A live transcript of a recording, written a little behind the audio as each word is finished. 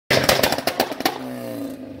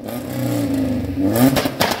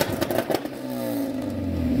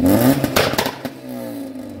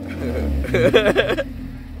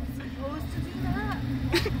supposed to do that?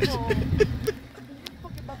 Oh, you're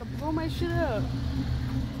fucking about to blow my shit up.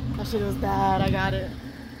 That shit was bad. I got it.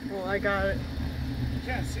 Oh, I got it. You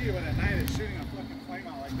can't see it, but at night it's shooting a fucking flame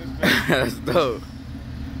out like this. That's dope.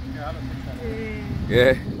 Yeah, I don't think that.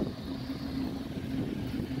 Yeah.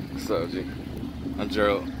 What's up, G? I'm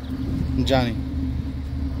Gerald. I'm Johnny.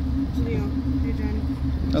 Leo. Hey, Johnny.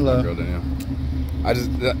 Hello. Gerald, Danielle.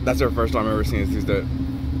 That's our first time ever seeing this dude.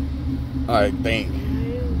 I think.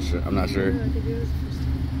 Sure, I'm not sure. I think it was the first time.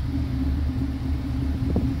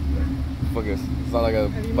 Fuck it. It's not like a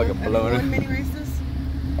Have you balloon. won many races?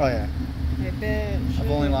 Oh yeah. I bet. I've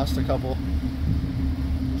only lost a couple.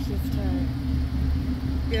 This shit's tight.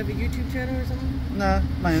 You have a YouTube channel or something? Nah,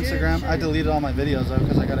 my Shit, Instagram. shit. I deleted all my videos though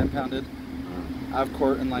because I got impounded. I have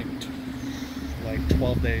court in like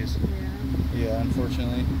 12 days. Yeah. Yeah,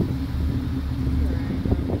 unfortunately.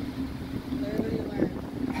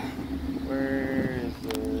 Where is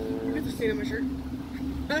You get the stain on my shirt.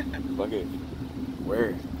 Fuck it.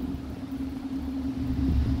 Where?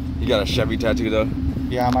 You got a Chevy tattoo though?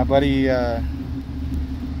 Yeah, my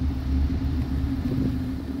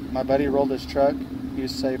buddy rolled his truck. He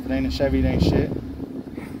used to say if it ain't a Chevy, it ain't shit.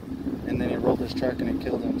 And then he rolled his truck and it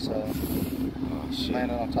killed him, so Oh shit.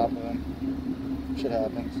 landed on top of him. Shit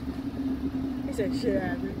happens. He said shit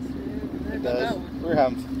happens. Yeah, It does.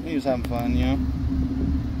 He was having fun, you know.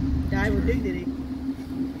 Died with dignity.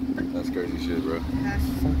 That's crazy shit, bro. What the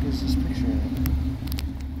fuck is this picture of?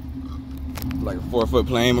 Like a 4-foot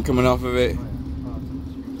plane coming off of it.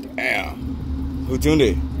 Damn. Who tuned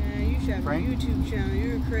it? Yeah, you should have Frank? a YouTube channel.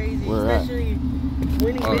 You're crazy. Where at? Especially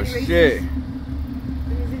winning Oh big races. shit.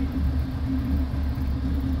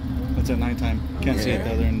 It's at nighttime. Can't see it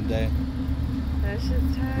though during the day. That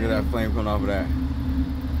shit's tight. Look at that flame coming off of that.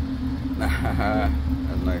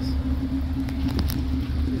 That's nice.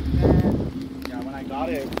 Yeah, when I got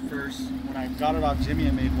it when I got it off Jimmy,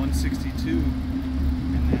 I made 162,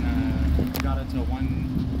 and then got it to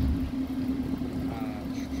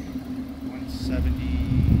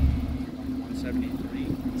 173.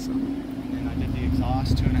 And then I did the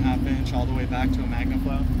exhaust 2.5 inch all the way back to a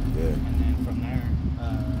MagnaFlow. Yeah. And then from there,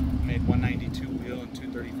 made 192 wheel and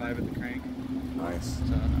 235 at the crank. Nice.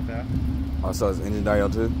 So not bad. Also, it's engine dial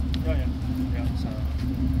too? Oh yeah. Yeah. So,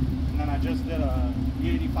 and then I just did a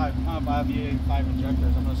E85 pump. I have the E85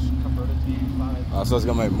 injectors. I'm gonna convert it to E85. So it's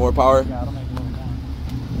gonna make more power? Yeah, it'll make a little more.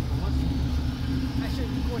 I should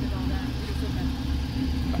have recorded all that. We just did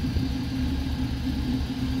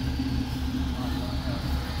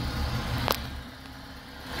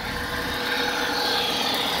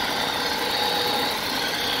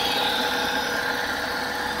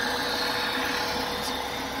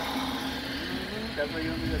That's why you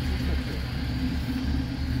don't need a two-step shit.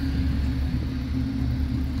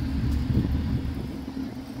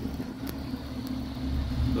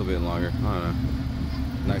 A little bit longer. I don't know.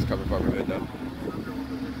 Nice copper fiber hood though.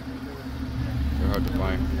 They're hard to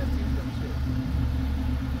find.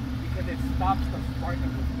 Because it stops the spark of the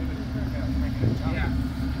fluid making it jump. Yeah.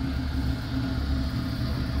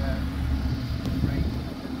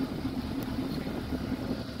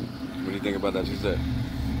 What do you think about that? She said,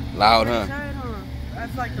 loud, huh? tight, huh?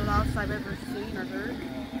 That's like the loudest I've ever seen or heard.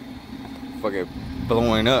 Fucking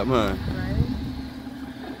blowing up, huh? Right?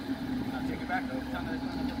 I'll take it back though.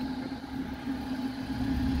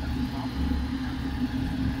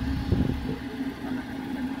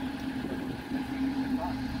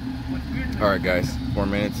 Alright guys, 4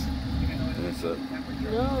 minutes. And it's up.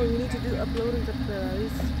 No, you need to do uploading up there at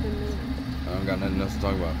least 10 minutes. I don't got nothing else to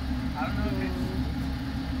talk about. I don't know if it's.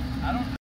 I don't